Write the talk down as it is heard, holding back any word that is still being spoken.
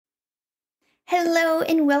Hello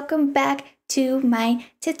and welcome back to my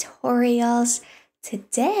tutorials.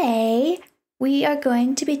 Today we are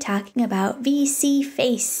going to be talking about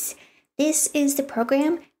VSeeFace. This is the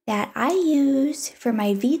program that I use for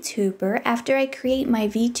my VTuber. After I create my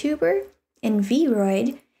VTuber in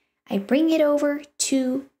VRoid, I bring it over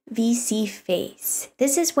to VSeeFace.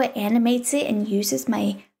 This is what animates it and uses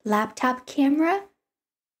my laptop camera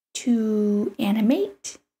to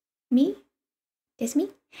animate me.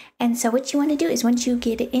 And so what you want to do is once you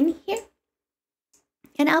get it in here,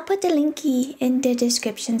 and I'll put the linky in the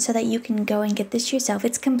description so that you can go and get this yourself.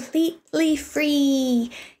 It's completely free,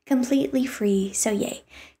 so yay.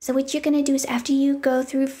 So what you're going to do is after you go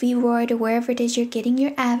through VRoid or wherever it is you're getting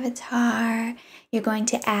your avatar, you're going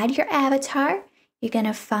to add your avatar. You're going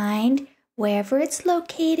to find wherever it's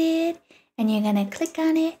located and you're going to click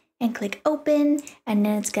on it and click open, and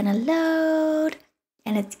then it's going to load.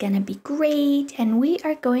 And it's gonna be great. And we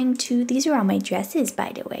are going to, these are all my dresses,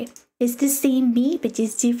 by the way. It's the same me, but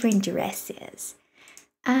just different dresses.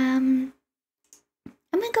 I'm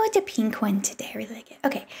gonna go with the pink one today. I really like it.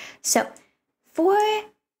 Okay, so for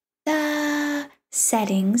the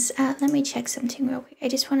settings, let me check something real quick. I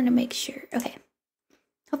just wanted to make sure. Okay,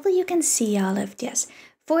 hopefully you can see all of this.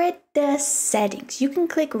 For the settings, you can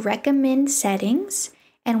click recommend settings.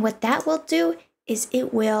 And what that will do is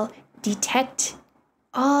it will detect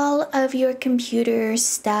all of your computer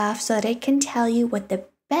stuff so that it can tell you what the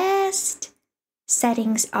best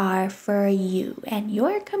settings are for you and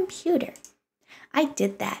your computer. I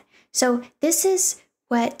did that. So this is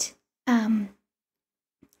what,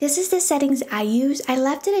 this is the settings I use. I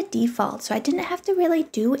left it at default, so I didn't have to really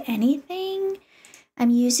do anything. I'm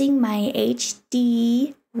using my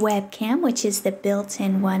HD webcam, which is the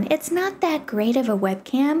built-in one. It's not that great of a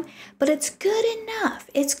webcam, but it's good enough.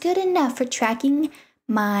 It's good enough for tracking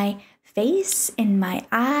my face and my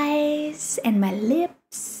eyes and my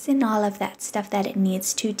lips and all of that stuff that it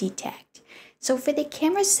needs to detect. So for the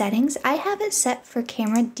camera settings, I have it set for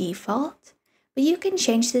camera default, but you can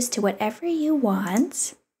change this to whatever you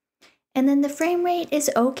want. And then the frame rate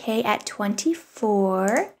is okay at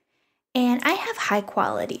 24. And I have high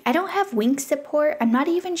quality. I don't have wink support. I'm not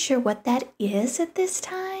even sure what that is at this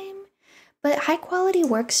time, but high quality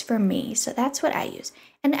works for me. So that's what I use.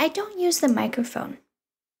 And I don't use the microphone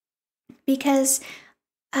because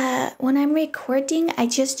when I'm recording, I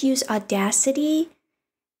just use Audacity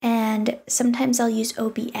and sometimes I'll use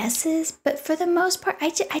OBS's, but for the most part,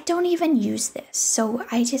 I don't even use this. So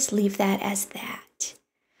I just leave that as that.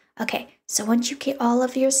 Okay, so once you get all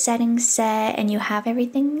of your settings set and you have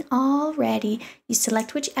everything all ready, you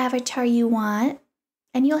select which avatar you want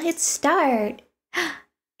and you'll hit start.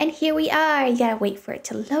 And here we are. You gotta wait for it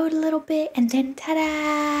to load a little bit and then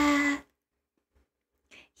ta-da!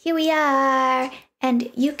 Here we are. And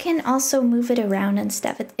you can also move it around and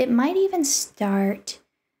stuff. It might even start.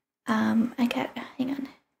 Hang on.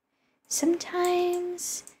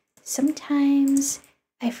 Sometimes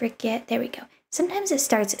I forget. There we go. Sometimes it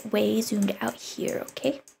starts way zoomed out here,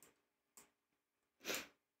 okay?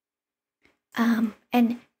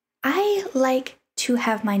 And I like to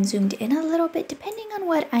have mine zoomed in a little bit depending on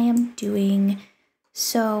what I am doing.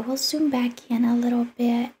 So we'll zoom back in a little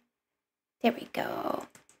bit. There we go.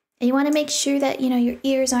 And you want to make sure that, your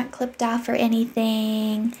ears aren't clipped off or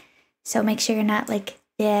anything. So make sure you're not like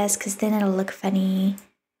this, because then it'll look funny.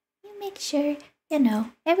 You make sure,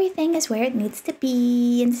 everything is where it needs to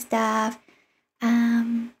be and stuff.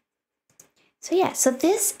 So yeah, so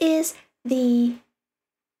this is the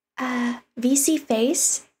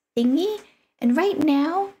VSeeFace thingy, and right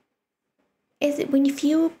now if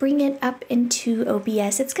you bring it up into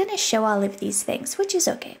OBS, it's gonna show all of these things, which is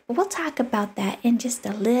okay, but we'll talk about that in just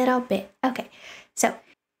a little bit. Okay, so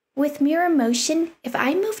with mirror motion, if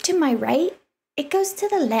I move to my right, it goes to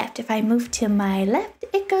the left. If I move to my left,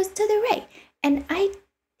 it goes to the right, and I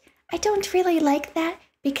don't really like that,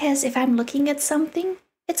 because if I'm looking at something,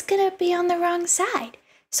 it's gonna be on the wrong side.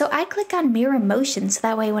 So I click on mirror motion, so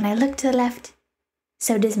that way when I look to the left,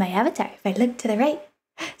 so does my avatar. If I look to the right,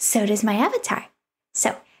 so does my avatar.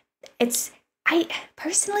 So I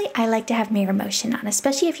personally like to have mirror motion on,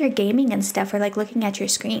 especially if you're gaming and stuff or like looking at your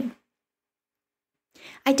screen.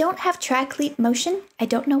 I don't have track leap motion. I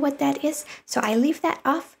don't know what that is, so I leave that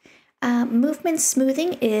off. Movement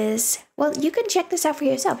smoothing is, well, you can check this out for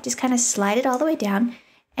yourself. Just kind of slide it all the way down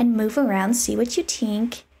and move around, see what you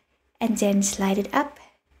think, and then slide it up.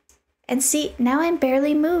 And see, now I'm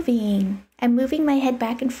barely moving. I'm moving my head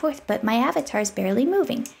back and forth, but my avatar is barely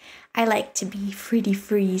moving. I like to be pretty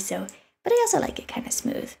free, but I also like it kind of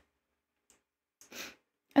smooth.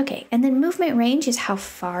 Okay, and then movement range is how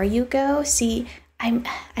far you go. See,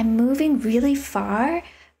 I'm moving really far,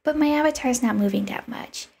 but my avatar is not moving that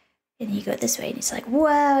much. And you go this way and it's like,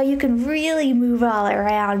 whoa, you can really move all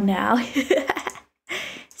around now.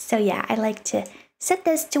 So yeah, I like to set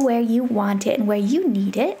this to where you want it and where you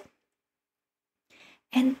need it.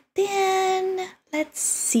 And then let's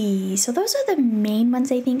see. So those are the main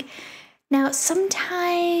ones, I think. Now,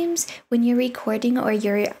 sometimes when you're recording or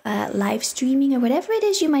you're live streaming or whatever it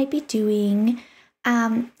is you might be doing,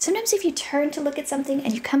 sometimes if you turn to look at something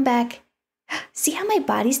and you come back, see how my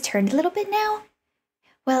body's turned a little bit now?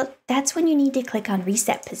 Well, that's when you need to click on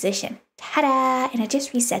reset position. Ta-da! And it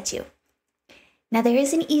just resets you. Now, there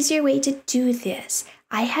is an easier way to do this.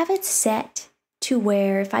 I have it set to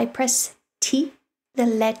where if I press T, the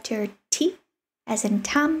letter T, as in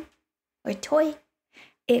Tom or toy,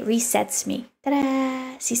 it resets me.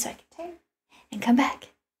 Ta-da! See, so I can turn and come back.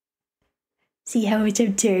 See how much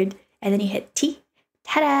I've turned? And then you hit T.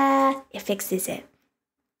 Ta-da! It fixes it.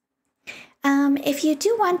 If you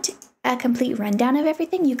do want a complete rundown of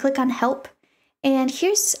everything, you click on Help. And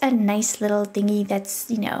here's a nice little thingy that's,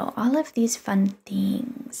 you know, all of these fun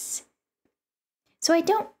things. So I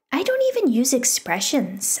don't even use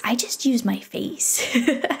expressions. I just use my face.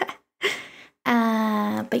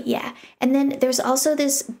 But yeah, and then there's also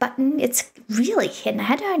this button. It's really hidden. I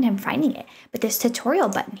had a hard time finding it, but this tutorial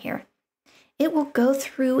button here, it will go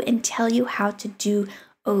through and tell you how to do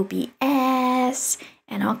OBS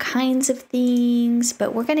and all kinds of things,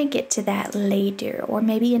 but we're gonna get to that later, or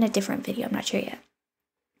maybe in a different video, I'm not sure yet.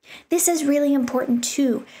 This is really important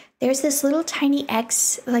too. There's this little tiny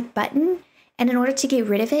X like button, and in order to get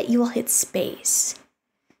rid of it, you will hit space.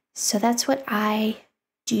 So that's what I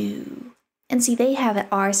do. And see, they have an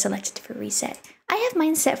R selected for reset. I have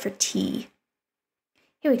mine set for T.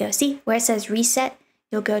 Here we go. See where it says reset?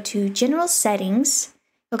 You'll go to General Settings.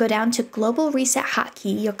 You'll go down to Global Reset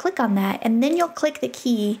Hotkey. You'll click on that, and then you'll click the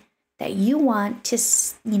key that you want to,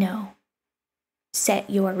 you know, set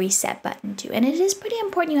your reset button to. And it is pretty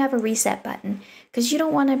important you have a reset button because you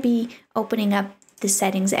don't want to be opening up the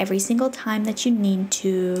settings every single time that you need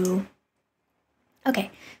to.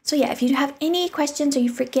 Okay, so yeah, if you have any questions or you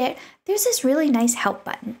forget, there's this really nice help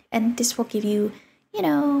button, and this will give you, you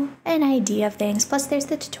know, an idea of things. Plus there's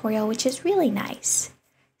the tutorial, which is really nice.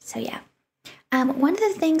 So yeah, one of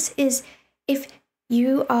the things is if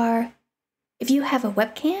you have a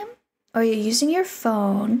webcam or you're using your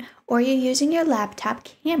phone or you're using your laptop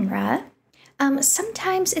camera,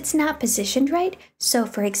 sometimes it's not positioned right. So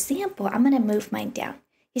for example, I'm gonna move mine down.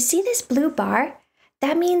 You see this blue bar?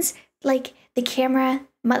 That means like the camera,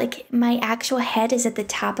 my actual head is at the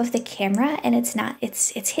top of the camera, and it's not, it's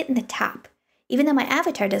hitting the top. Even though my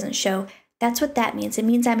avatar doesn't show, that's what that means. It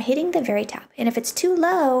means I'm hitting the very top. And if it's too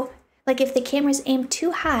low, like if the camera's aimed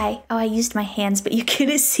too high, oh, I used my hands, but you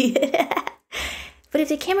couldn't see it. But if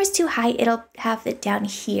the camera's too high, it'll have it down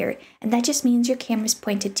here. And that just means your camera's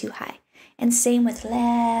pointed too high. And same with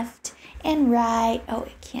left and right. Oh,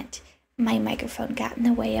 it can't. My microphone got in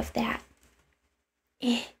the way of that.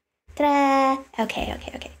 Ta-da!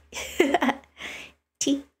 Okay.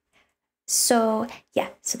 T. So yeah,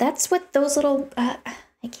 so that's what those little, I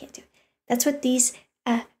can't do it. That's what these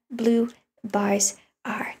blue bars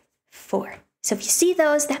are for. So if you see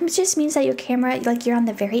those, that just means that your camera, like you're on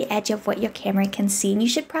the very edge of what your camera can see, and you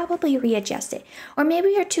should probably readjust it. Or maybe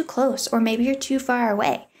you're too close, or maybe you're too far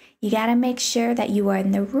away. You gotta make sure that you are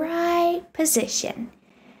in the right position.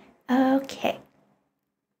 Okay.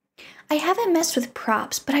 I haven't messed with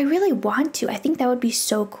props, but I really want to. I think that would be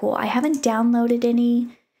so cool. I haven't downloaded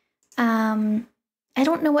any. I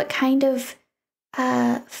don't know what kind of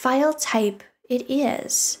file type it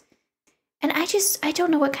is. And I don't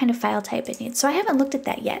know what kind of file type it needs, so I haven't looked at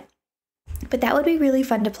that yet. But that would be really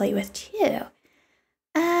fun to play with too.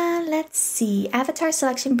 Let's see. Avatar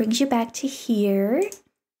selection brings you back to here.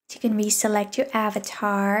 You can reselect your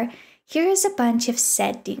avatar. Here's a bunch of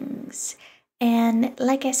settings. And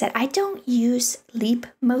like I said, I don't use leap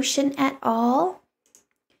motion at all.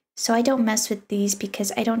 So I don't mess with these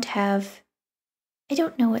because I don't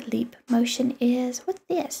know what leap motion is. What's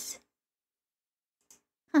this?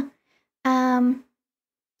 Huh.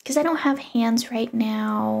 Because I don't have hands right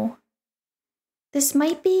now. This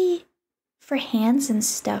might be for hands and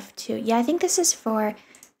stuff too. Yeah, I think this is for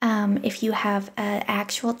if you have an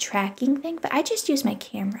actual tracking thing, but I just use my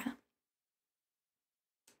camera.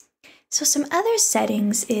 So some other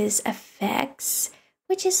settings is effects,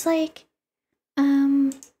 which is like,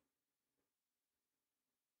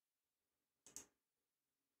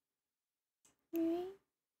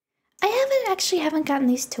 I haven't gotten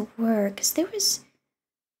these to work, because there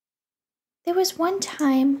was one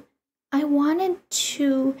time I wanted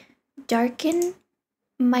to darken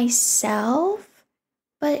myself,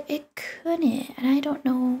 but it couldn't. And I don't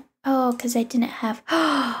know. Oh, because I didn't have.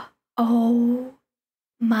 Oh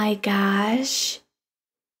my gosh.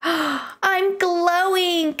 I'm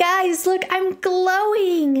glowing. Guys, look, I'm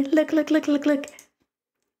glowing. Look, look, look, look, look.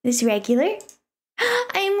 This regular.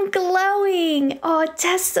 I'm glowing. Oh,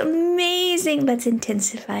 that's amazing. Let's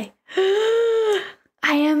intensify.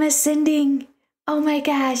 I am ascending. Oh my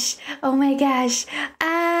gosh. Oh my gosh.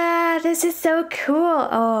 Ah, this is so cool.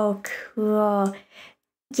 Oh, cool.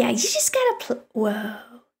 Yeah, you just gotta whoa.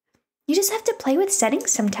 You just have to play with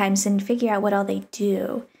settings sometimes and figure out what all they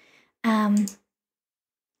do.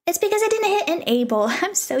 It's because I didn't hit enable.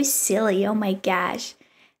 I'm so silly. Oh my gosh.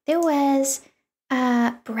 There was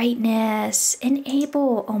brightness,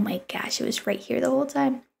 enable. Oh my gosh, it was right here the whole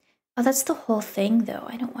time. Oh, that's the whole thing though.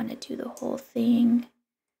 I don't want to do the whole thing.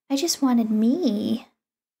 I just wanted me.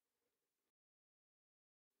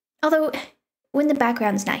 Although, when the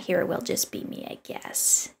background's not here, it will just be me, I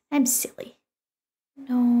guess. I'm silly.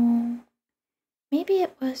 No. Maybe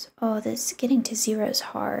it was, oh, this getting to 0 is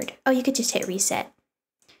hard. Oh, you could just hit reset.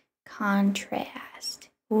 Contrast.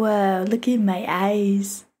 Whoa, look at my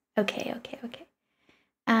eyes. Okay, okay, okay.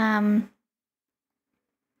 I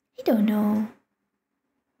don't know.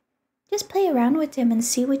 Just play around with them and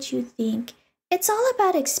see what you think. It's all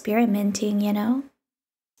about experimenting, you know?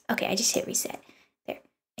 Okay, I just hit reset. There.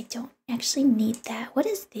 I don't actually need that. What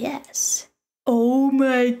is this? Oh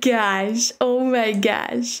my gosh. Oh my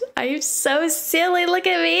gosh. I'm so silly. Look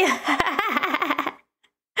at me.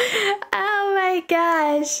 Oh my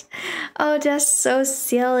gosh. Oh, that's so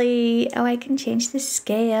silly. Oh, I can change the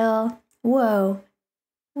scale. Whoa.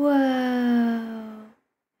 Whoa.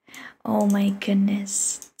 Oh my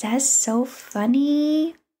goodness. That's so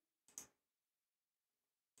funny.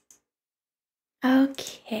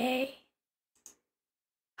 Okay.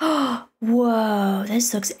 Oh, whoa.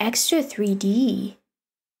 This looks extra 3D.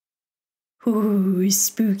 Ooh,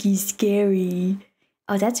 spooky, scary.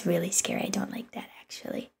 Oh, that's really scary. I don't like that,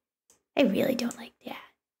 actually. I really don't like that.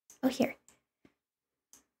 Oh, here.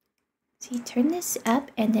 So you turn this up,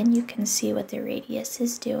 and then you can see what the radius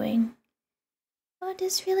is doing. Oh,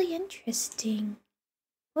 that's really interesting.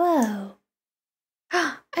 Whoa.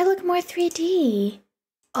 I look more 3D.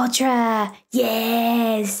 Ultra.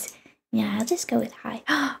 Yes. Yeah, I'll just go with high.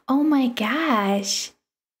 Oh my gosh.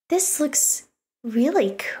 This looks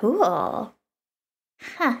really cool.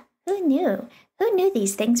 Huh. Who knew? Who knew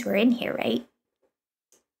these things were in here, right?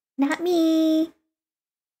 Not me.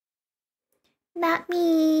 Not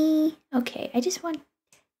me. Okay, I just want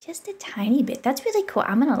just a tiny bit. That's really cool.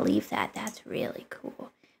 I'm gonna leave that. That's really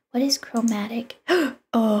cool. What is chromatic?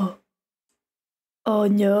 Oh. Oh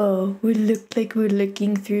no. We look like we're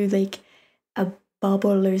looking through like a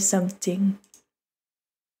bubble or something.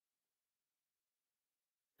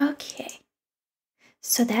 Okay.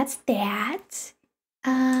 So that's that.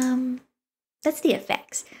 That's the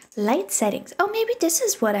effects. Light settings. Oh, maybe this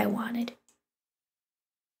is what I wanted.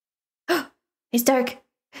 It's dark.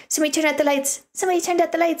 Somebody turn out the lights. Somebody turned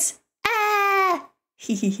out the lights. Ah!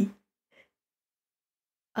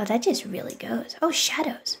 Oh, that just really goes. Oh,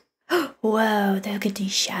 shadows. Whoa, look at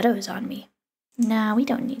these shadows on me. Nah, we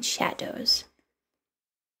don't need shadows.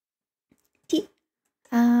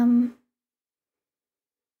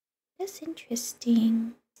 That's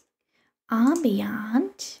interesting.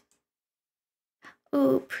 Ambient.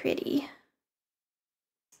 Oh, pretty.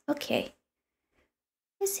 Okay.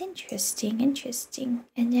 It's interesting, interesting.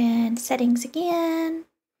 And then settings again.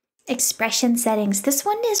 Expression settings. This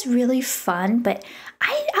one is really fun, but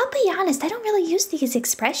I'll be honest, I don't really use these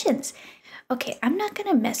expressions. Okay, I'm not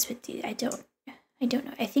gonna mess with these. I don't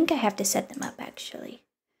know. I think I have to set them up actually.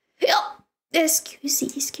 Oh, excuse me.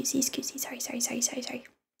 Sorry.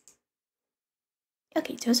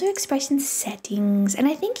 Okay, those are expression settings. And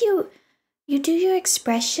I think you do your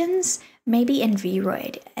expressions maybe in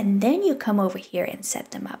Vroid, and then you come over here and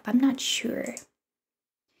set them up. I'm not sure.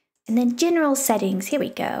 And then general settings, here we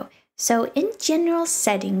go. So in general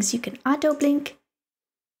settings, you can auto blink.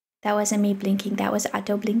 That wasn't me blinking, that was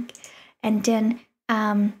auto blink. And then,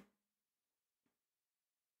 I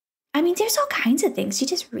mean, there's all kinds of things. You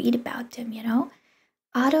just read about them, you know?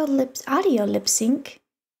 Audio lip sync.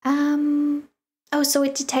 Oh, so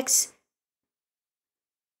it detects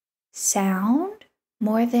sound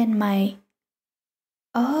more than my...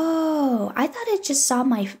 Oh, I thought it just saw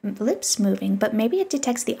my lips moving, but maybe it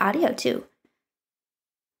detects the audio too.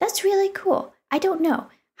 That's really cool. I don't know.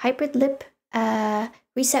 Hybrid lip,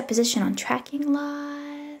 reset position on tracking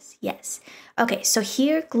loss. Yes. Okay, so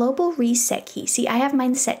here, global reset key. See, I have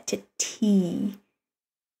mine set to T.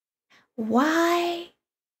 Why?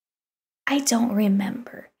 I don't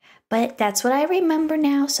remember, but that's what I remember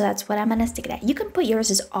now, so that's what I'm gonna stick it at. You can put yours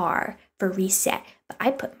as R for reset, but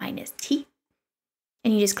I put mine as T.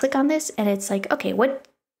 And you just click on this and it's like, okay, what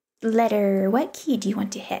key do you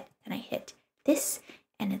want to hit? And I hit this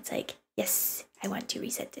and it's like, yes, I want to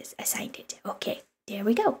reset this. Assigned it. Okay, there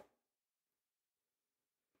we go.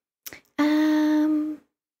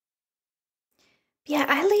 Yeah,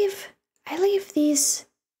 I leave these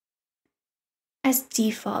as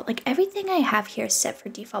default. Like everything I have here is set for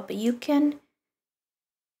default, but you can,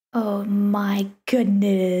 oh my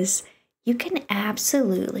goodness, you can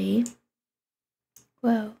absolutely,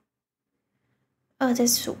 whoa. Oh,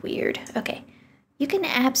 this is weird. Okay, you can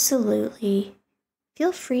absolutely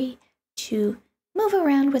feel free to move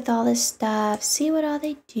around with all this stuff, see what all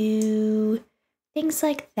they do, things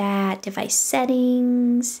like that, device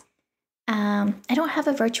settings. I don't have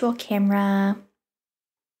a virtual camera.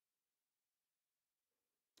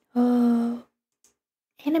 Oh,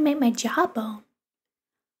 animate my jawbone.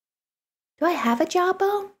 Do I have a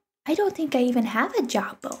jawbone? I don't think I even have a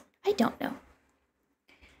jawbone. I don't know.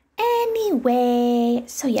 Anyway,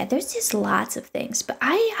 so yeah, there's just lots of things, but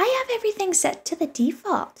I have everything set to the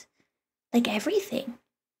default. Like everything.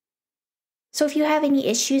 So if you have any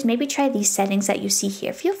issues, maybe try these settings that you see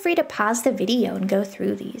here. Feel free to pause the video and go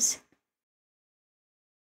through these.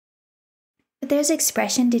 But there's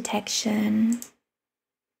expression detection.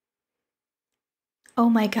 Oh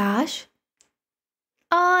my gosh.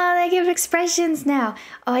 Oh, they give expressions now.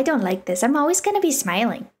 Oh, I don't like this. I'm always going to be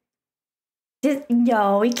smiling.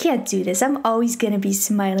 No, we can't do this. I'm always going to be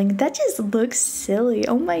smiling. That just looks silly.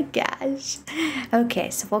 Oh my gosh.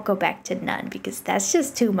 Okay, so we'll go back to none because that's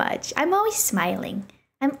just too much. I'm always smiling.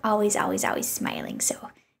 I'm always smiling.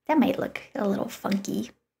 So that might look a little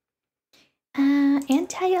funky.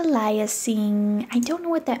 Anti-aliasing. I don't know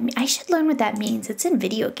what that means. I should learn what that means. It's in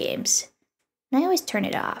video games. And I always turn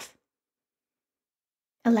it off.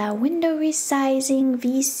 Allow window resizing,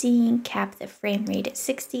 VSeeing, cap the frame rate at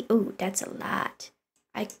 60. Ooh, that's a lot.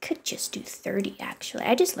 I could just do 30 actually.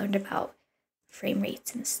 I just learned about frame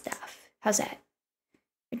rates and stuff. How's that?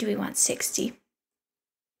 Or do we want 60?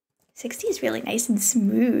 60 is really nice and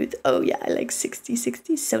smooth. Oh yeah, I like 60.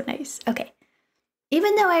 60 is so nice. Okay.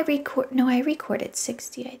 Even though I recorded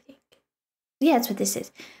 60, I think. Yeah, that's what this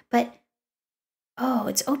is. But, oh,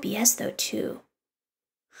 it's OBS though too.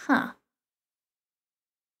 Huh.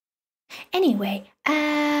 Anyway,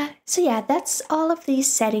 so yeah, that's all of these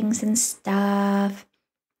settings and stuff.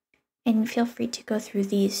 And feel free to go through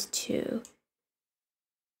these too.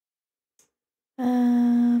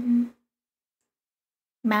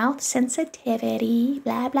 Mouth sensitivity,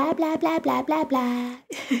 blah, blah, blah, blah, blah, blah, blah.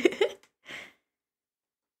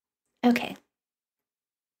 Okay.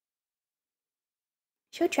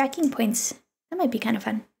 Show tracking points. That might be kind of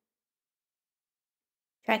fun.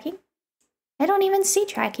 Tracking? I don't even see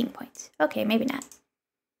tracking points. Okay, maybe not.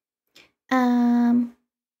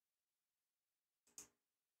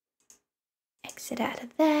 Exit out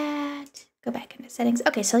of that. Go back into settings.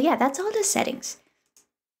 Okay, so yeah, that's all the settings.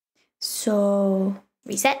 So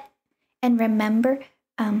reset. And remember,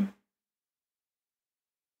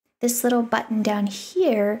 this little button down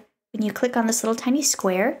here, when you click on this little tiny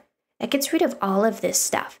square, that gets rid of all of this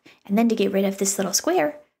stuff. And then to get rid of this little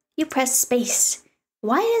square, you press space.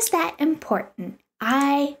 Why is that important?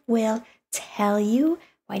 I will tell you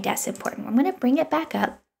why that's important. I'm going to bring it back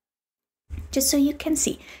up just so you can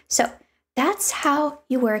see. So that's how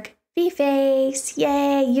you work VSeeFace.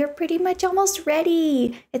 Yay, you're pretty much almost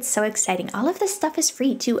ready. It's so exciting. All of this stuff is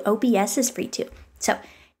free too. OBS is free too. So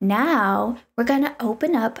now we're going to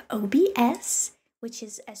open up OBS, which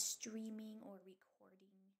is a streaming